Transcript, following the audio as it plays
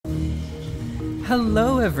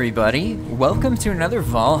Hello everybody, welcome to another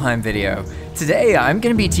Valheim video. Today I'm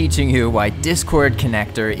going to be teaching you why Discord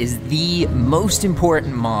connector is the most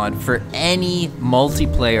important mod for any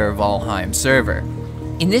multiplayer Valheim server.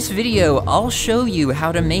 In this video, I'll show you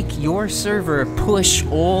how to make your server push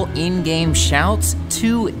all in-game shouts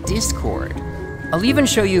to Discord. I'll even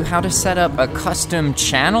show you how to set up a custom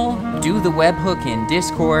channel, do the webhook in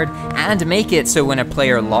Discord, and make it so when a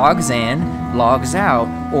player logs in, logs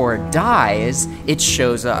out, or dies, it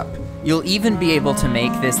shows up. You'll even be able to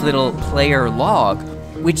make this little player log,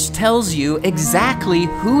 which tells you exactly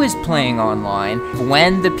who is playing online,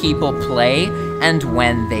 when the people play, and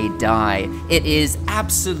when they die. It is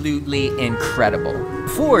absolutely incredible.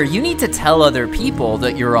 Before, you need to tell other people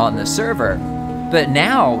that you're on the server. But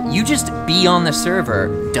now, you just be on the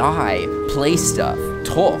server, die, play stuff,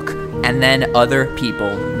 talk, and then other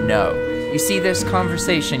people know. You see this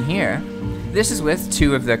conversation here? This is with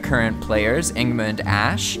two of the current players, Ingmund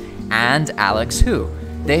Ash and Alex Hu.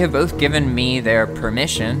 They have both given me their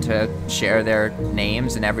permission to share their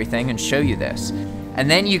names and everything and show you this.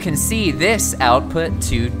 And then you can see this output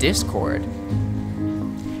to Discord.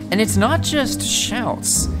 And it's not just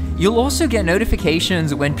shouts. You'll also get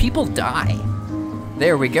notifications when people die.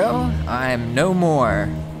 There we go, I'm no more.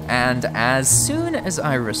 And as soon as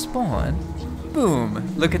I respond,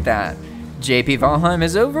 boom, look at that. JP Valheim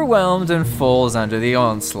is overwhelmed and falls under the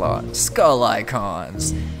onslaught. Skull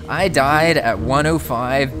icons. I died at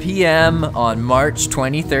 1:05 p.m. on March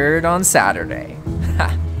 23rd on Saturday.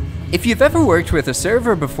 If you've ever worked with a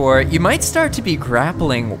server before, you might start to be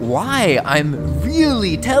grappling why I'm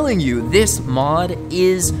really telling you this mod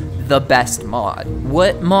is the best mod.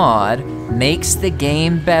 What mod makes the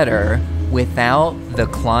game better without the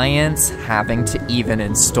clients having to even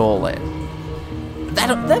install it?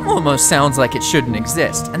 That almost sounds like it shouldn't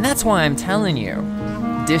exist, and that's why I'm telling you.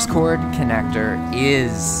 Discord connector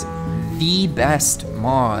is the best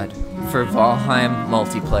mod for Valheim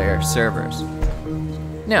multiplayer servers.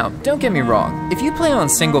 Now, don't get me wrong, if you play on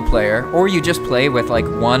single player, or you just play with like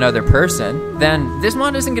one other person, then this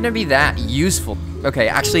mod isn't gonna be that useful. Okay,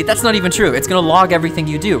 actually, that's not even true. It's gonna log everything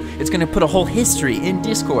you do. It's gonna put a whole history in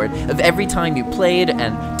Discord of every time you played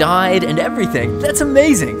and died and everything. That's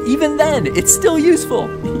amazing. Even then, it's still useful.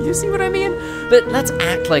 You see what I mean? But let's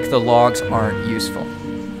act like the logs aren't useful.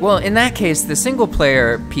 Well, in that case, the single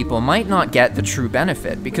player people might not get the true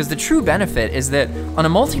benefit, because the true benefit is that on a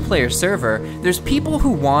multiplayer server, there's people who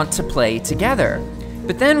want to play together.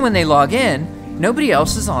 But then when they log in, nobody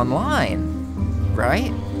else is online,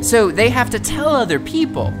 right? So they have to tell other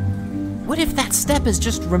people. What if that step is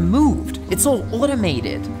just removed? It's all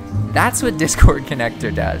automated. That's what Discord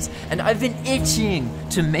connector does. And I've been itching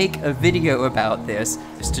to make a video about this,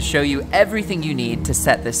 just to show you everything you need to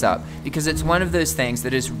set this up, because it's one of those things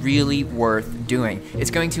that is really worth doing. It's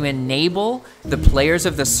going to enable the players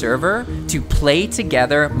of the server to play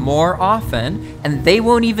together more often, and they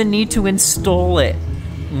won't even need to install it.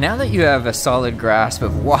 Now that you have a solid grasp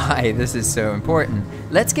of why this is so important,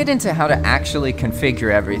 let's get into how to actually configure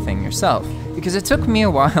everything yourself. Because it took me a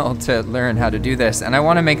while to learn how to do this, and I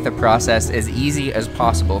want to make the process as easy as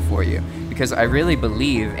possible for you, because I really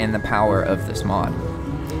believe in the power of this mod.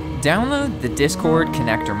 Download the Discord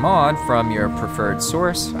connector mod from your preferred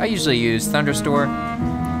source. I usually use Thunderstore.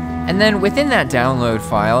 And then within that download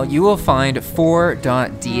file, you will find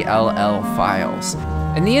 4.dll files.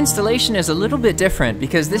 And the installation is a little bit different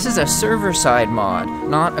because this is a server-side mod,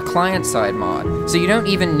 not a client-side mod. So you don't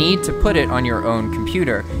even need to put it on your own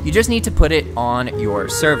computer. You just need to put it on your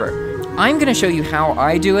server. I'm going to show you how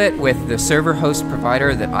I do it with the server host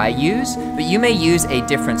provider that I use, but you may use a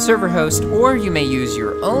different server host, or you may use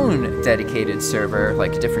your own dedicated server,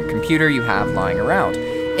 like a different computer you have lying around.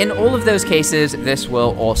 In all of those cases, this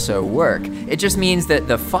will also work. It just means that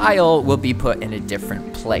the file will be put in a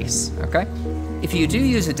different place, okay? If you do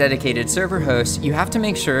use a dedicated server host, you have to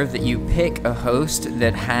make sure that you pick a host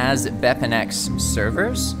that has BepInEx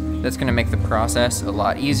servers. That's going to make the process a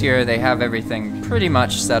lot easier. They have everything pretty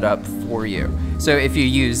much set up for you. So if you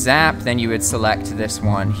use Zap, then you would select this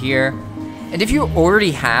one here. And if you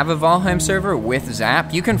already have a Valheim server with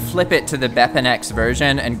Zap, you can flip it to the BepInEx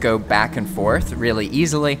version and go back and forth really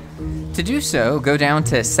easily. To do so, go down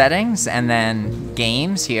to Settings and then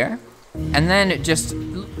Games here. And then just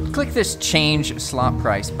click this Change Slot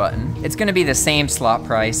Price button. It's going to be the same slot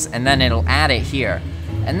price, and then it'll add it here.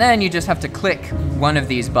 And then you just have to click one of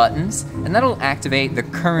these buttons, and that'll activate the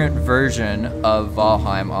current version of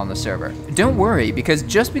Valheim on the server. Don't worry, because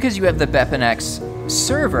just because you have the BepInEx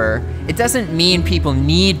server, it doesn't mean people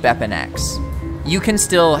need BepInEx. you can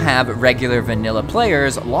still have regular vanilla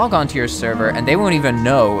players log onto your server and they won't even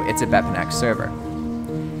know it's a BepInEx server.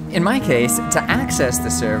 In my case, to access the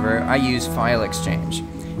server, I use File Exchange.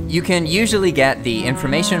 You can usually get the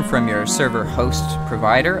information from your server host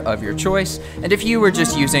provider of your choice, and if you were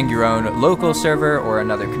just using your own local server or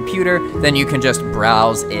another computer, then you can just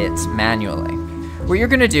browse it manually. What you're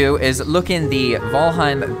gonna do is look in the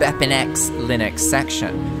Valheim BepInEx Linux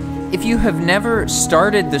section. If you have never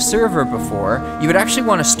started the server before, you would actually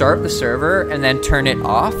want to start the server and then turn it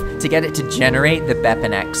off to get it to generate the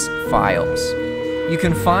BepInEx files. You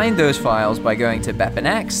can find those files by going to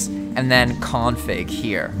BepInEx and then config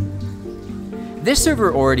here. This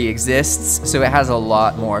server already exists, so it has a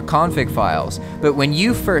lot more config files, but when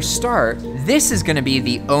you first start, this is going to be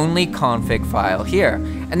the only config file here.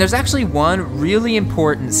 And there's actually one really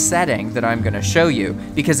important setting that I'm going to show you,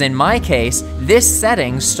 because in my case, this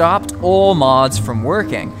setting stopped all mods from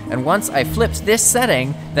working, and once I flipped this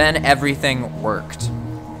setting, then everything worked.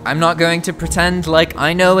 I'm not going to pretend like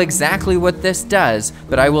I know exactly what this does,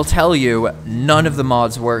 but I will tell you none of the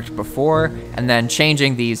mods worked before, and then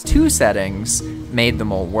changing these two settings made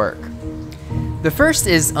them all work. The first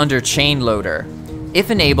is under chain loader. If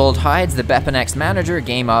enabled, hides the BepInEx manager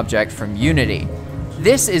game object from Unity.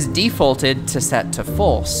 This is defaulted to set to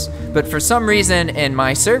false, but for some reason in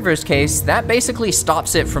my server's case, that basically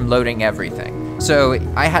stops it from loading everything. So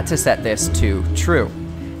I had to set this to true.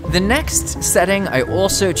 The next setting I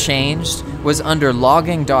also changed was under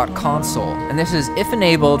logging.console, and this is if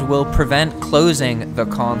enabled will prevent closing the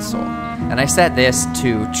console. And I set this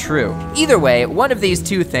to true. Either way, one of these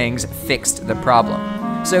two things fixed the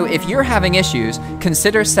problem. So if you're having issues,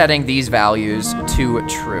 consider setting these values to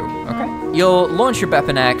true, okay? You'll launch your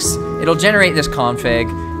BepInEx, it'll generate this config,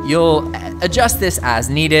 you'll adjust this as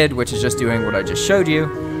needed, which is just doing what I just showed you,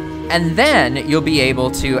 and then you'll be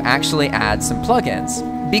able to actually add some plugins.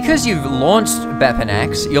 Because you've launched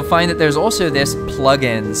BepInEx, you'll find that there's also this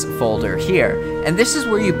plugins folder here, and this is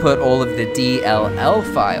where you put all of the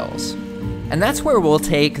DLL files. And that's where we'll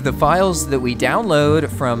take the files that we download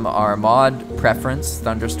from our mod preference,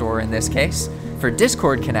 Thunderstore in this case, for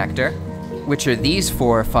Discord connector, which are these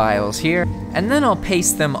 4 files here, and then I'll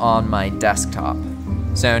paste them on my desktop.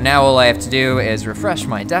 So now all I have to do is refresh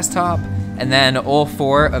my desktop, and then all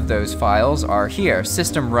 4 of those files are here: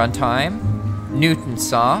 System Runtime,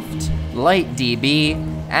 Newtonsoft, LightDB,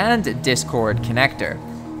 and Discord connector.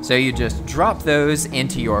 So you just drop those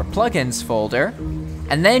into your plugins folder,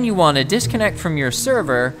 and then you want to disconnect from your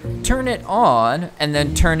server, turn it on, and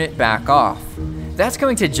then turn it back off. That's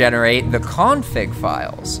going to generate the config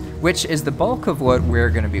files, which is the bulk of what we're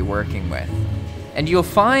going to be working with. And you'll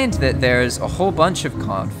find that there's a whole bunch of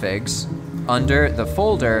configs under the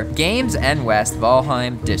folder Games NWest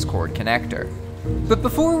Valheim Discord connector. But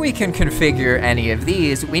before we can configure any of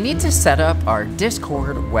these, we need to set up our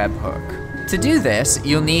Discord webhook. To do this,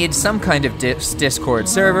 you'll need some kind of Discord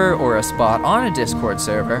server or a spot on a Discord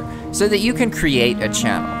server so that you can create a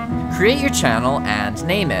channel. Create your channel and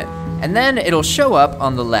name it, and then it'll show up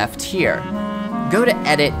on the left here. Go to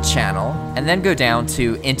Edit Channel, and then go down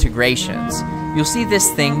to Integrations. You'll see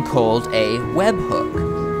this thing called a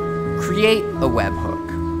webhook. Create a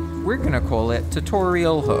webhook. We're gonna call it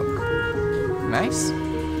Tutorial Hook. Nice.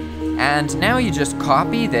 And now you just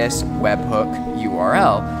copy this webhook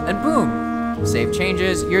URL, and boom, save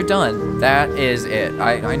changes, you're done. That is it.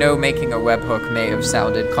 I know making a webhook may have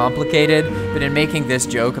sounded complicated, but in making this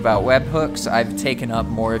joke about webhooks, I've taken up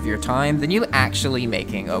more of your time than you actually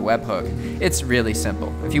making a webhook. It's really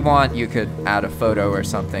simple. If you want, you could add a photo or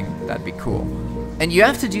something, that'd be cool. And you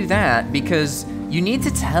have to do that because you need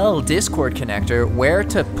to tell Discord connector where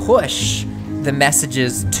to push the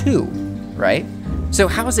messages to, right? So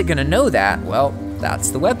how is it gonna know that? Well,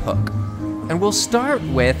 that's the webhook. And we'll start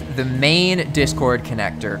with the main Discord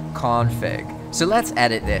connector config. So let's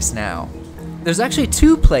edit this now. There's actually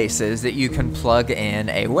 2 places that you can plug in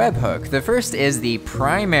a webhook. The first is the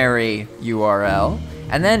primary URL,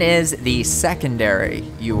 and then is the secondary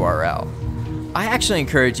URL. I actually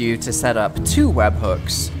encourage you to set up 2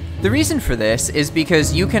 webhooks. The reason for this is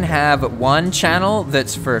because you can have one channel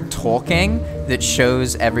that's for talking, that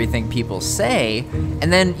shows everything people say,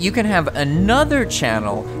 and then you can have another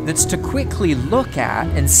channel that's to quickly look at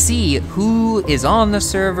and see who is on the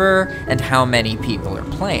server and how many people are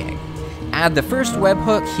playing. Add the first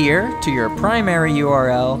webhook here to your primary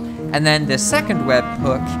URL, and then the second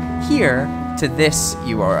webhook here to this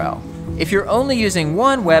URL. If you're only using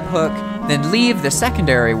one webhook, then leave the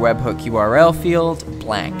secondary webhook URL field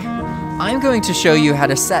blank. I'm going to show you how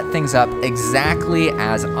to set things up exactly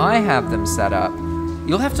as I have them set up,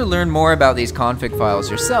 You'll have to learn more about these config files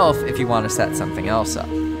yourself if you want to set something else up.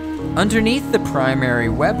 Underneath the primary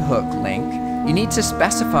webhook link, you need to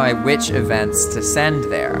specify which events to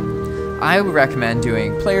send there. I would recommend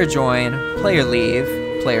doing player join, player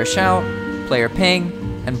leave, player shout, player ping,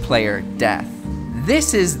 and player death.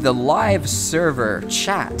 This is the live server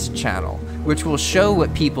chat channel, which will show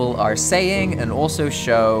what people are saying and also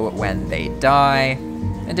show when they die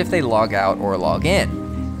and if they log out or log in.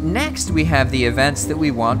 Next, we have the events that we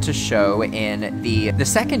want to show in the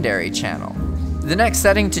secondary channel. The next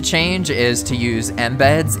setting to change is to use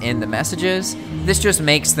embeds in the messages. This just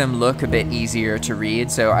makes them look a bit easier to read,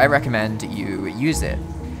 so I recommend you use it.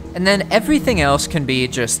 And then everything else can be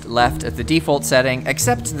just left at the default setting,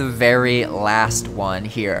 except the very last one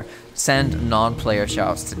here, send non-player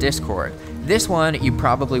shouts to Discord. This one you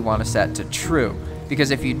probably want to set to true, because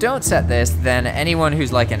if you don't set this, then anyone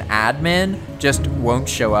who's like an admin just won't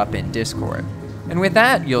show up in Discord. And with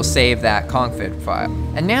that, you'll save that config file.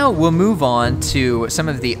 And now we'll move on to some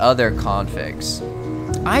of the other configs.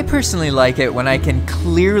 I personally like it when I can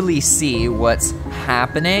clearly see what's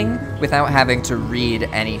happening without having to read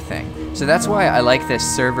anything. So that's why I like this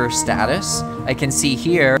server status. I can see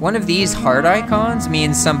here, one of these heart icons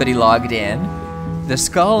means somebody logged in, the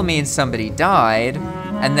skull means somebody died,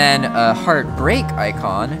 and then a heart break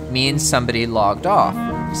icon means somebody logged off.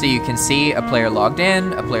 So you can see a player logged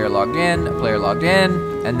in, a player logged in, a player logged in,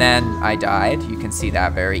 and then I died. You can see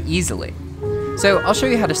that very easily. So I'll show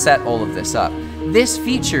you how to set all of this up. This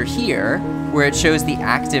feature here, where it shows the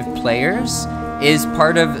active players, is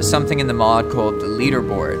part of something in the mod called the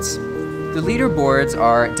leaderboards. The leaderboards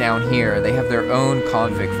are down here. They have their own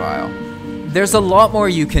config file. There's a lot more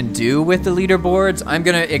you can do with the leaderboards. I'm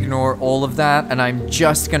gonna ignore all of that, and I'm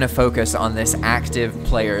just gonna focus on this active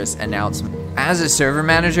players announcement. As a server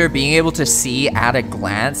manager, being able to see at a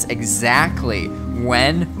glance exactly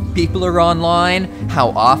when people are online, how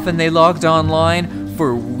often they logged online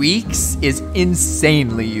for weeks is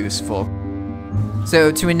insanely useful.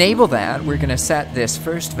 So to enable that, we're gonna set this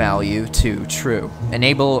first value to true.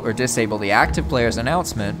 Enable or disable the active players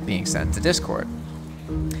announcement being sent to Discord.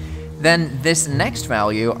 Then this next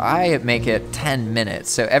value, I make it 10 minutes.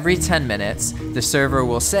 So every 10 minutes, the server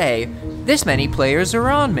will say, this many players are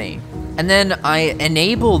on me. And then I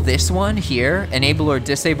enable this one here, enable or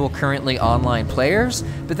disable currently online players,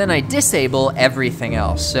 but then I disable everything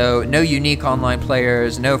else. So no unique online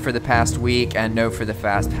players, no for the past week, and no for the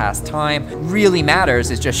past time. Really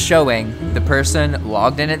matters is just showing the person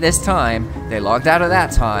logged in at this time, they logged out at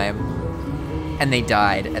that time, and they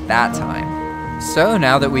died at that time. So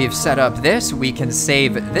now that we've set up this, we can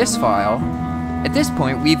save this file. At this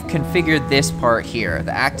point, we've configured this part here,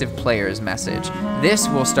 the active players message. This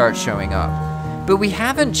will start showing up. But we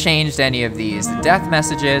haven't changed any of these death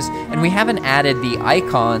messages, and we haven't added the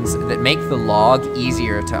icons that make the log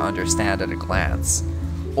easier to understand at a glance.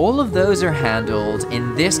 All of those are handled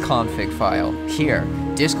in this config file here,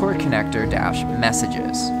 Discord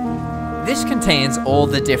connector-messages. This contains all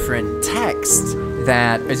the different text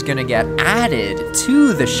that is going to get added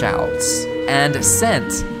to the shouts and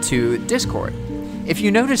sent to Discord. If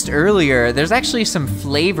you noticed earlier, there's actually some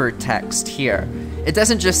flavor text here. It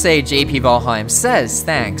doesn't just say JP Valheim says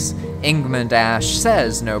thanks, Ingman Dash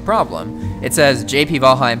says no problem. It says JP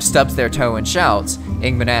Valheim stubs their toe and shouts,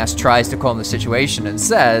 Ingman Dash tries to calm the situation and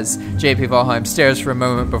says, JP Valheim stares for a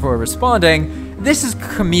moment before responding. This is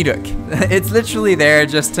comedic. It's literally there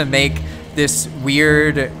just to make this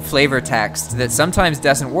weird flavor text that sometimes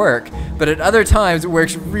doesn't work, but at other times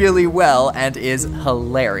works really well and is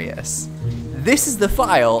hilarious. This is the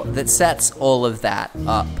file that sets all of that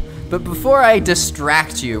up. But before I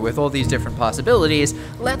distract you with all these different possibilities,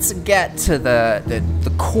 let's get to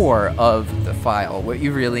the core of the file, what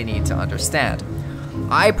you really need to understand.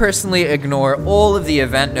 I personally ignore all of the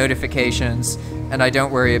event notifications, and I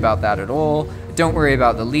don't worry about that at all. Don't worry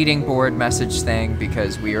about the leading board message thing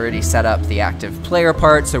because we already set up the active player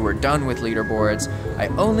part, so we're done with leaderboards. I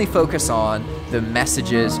only focus on the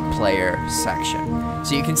messages player section.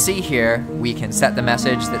 So you can see here, we can set the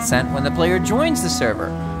message that's sent when the player joins the server,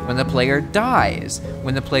 when the player dies,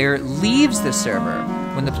 when the player leaves the server,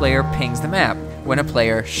 when the player pings the map, when a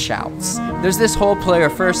player shouts. There's this whole player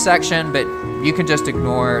first section, but you can just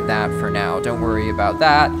ignore that for now. Don't worry about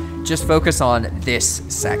that. Just focus on this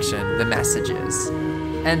section, the messages.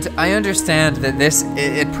 And I understand that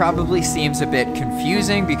it probably seems a bit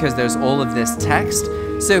confusing because there's all of this text.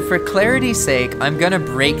 So for clarity's sake, I'm gonna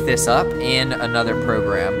break this up in another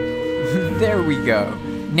program. There we go.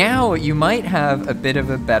 Now you might have a bit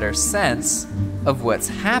of a better sense of what's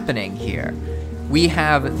happening here. We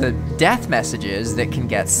have the death messages that can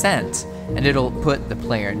get sent, and it'll put the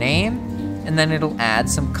player name, and then it'll add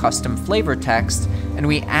some custom flavor text, and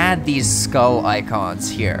we add these skull icons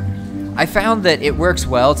here. I found that it works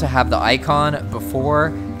well to have the icon before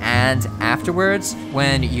and afterwards.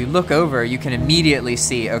 When you look over, you can immediately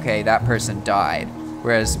see, okay, that person died.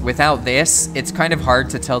 Whereas without this, it's kind of hard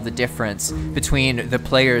to tell the difference between the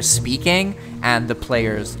players speaking and the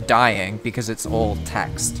players dying because it's all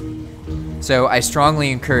text. So I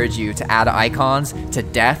strongly encourage you to add icons to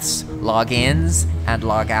deaths, logins, and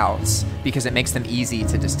logouts because it makes them easy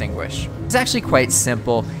to distinguish. It's actually quite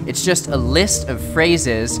simple. It's just a list of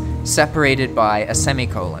phrases separated by a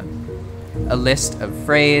semicolon. A list of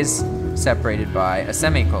phrase separated by a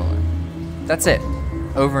semicolon. That's it.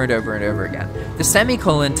 Over and over and over again. The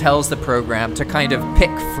semicolon tells the program to kind of pick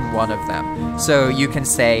from one of them. So you can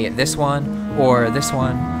say this one, or this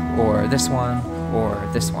one, or this one, or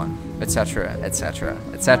this one, etc., etc.,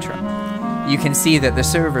 etc. You can see that the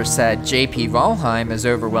server said JP Valheim is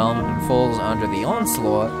overwhelmed and falls under the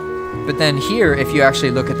onslaught, but then here, if you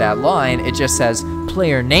actually look at that line, it just says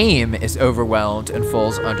player name is overwhelmed and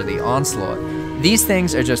falls under the onslaught. These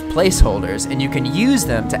things are just placeholders, and you can use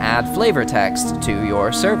them to add flavor text to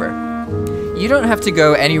your server. You don't have to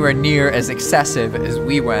go anywhere near as excessive as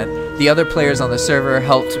we went. The other players on the server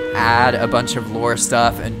helped add a bunch of lore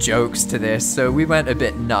stuff and jokes to this, so we went a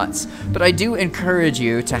bit nuts. But I do encourage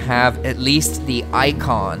you to have at least the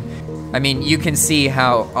icon. I mean, you can see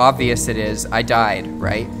how obvious it is. I died,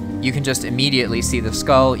 right? You can just immediately see the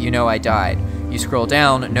skull, you know I died. You scroll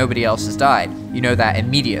down, nobody else has died. You know that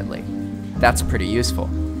immediately. That's pretty useful.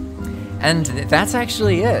 And that's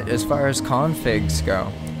actually it as far as configs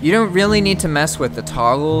go. You don't really need to mess with the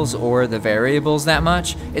toggles or the variables that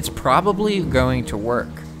much. It's probably going to work.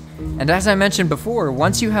 And as I mentioned before,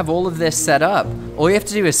 once you have all of this set up, all you have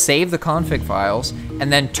to do is save the config files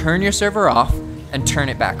and then turn your server off and turn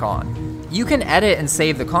it back on. You can edit and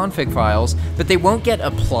save the config files, but they won't get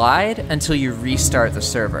applied until you restart the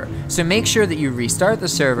server. So make sure that you restart the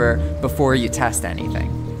server before you test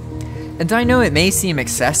anything. And I know it may seem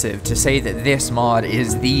excessive to say that this mod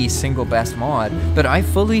is the single best mod, but I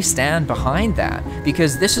fully stand behind that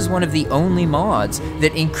because this is one of the only mods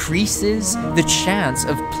that increases the chance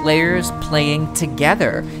of players playing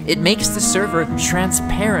together. It makes the server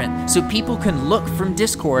transparent so people can look from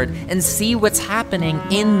Discord and see what's happening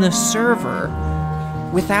in the server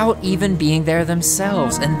without even being there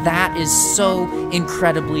themselves, and that is so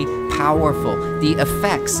incredibly powerful. The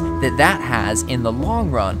effects that that has in the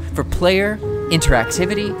long run for player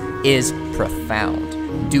interactivity is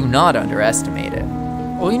profound. Do not underestimate it.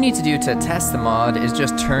 All you need to do to test the mod is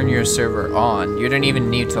just turn your server on. You don't even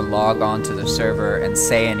need to log on to the server and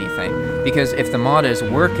say anything, because if the mod is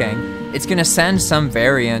working, it's going to send some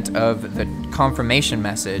variant of the confirmation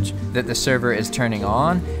message that the server is turning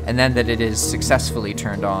on and then that it is successfully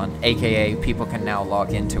turned on, aka people can now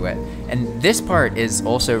log into it. And this part is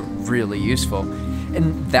also really useful.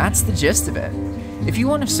 And that's the gist of it. If you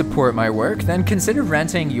want to support my work, then consider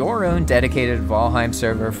renting your own dedicated Valheim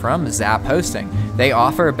server from Zap Hosting. They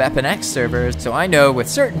offer BepInEx servers, so I know with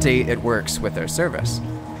certainty it works with their service.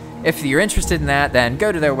 If you're interested in that, then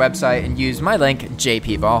go to their website and use my link,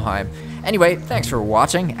 JP Valheim. Anyway, thanks for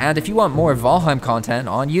watching, and if you want more Valheim content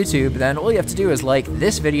on YouTube, then all you have to do is like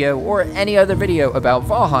this video or any other video about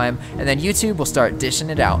Valheim, and then YouTube will start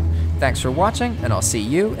dishing it out. Thanks for watching, and I'll see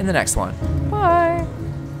you in the next one. Bye!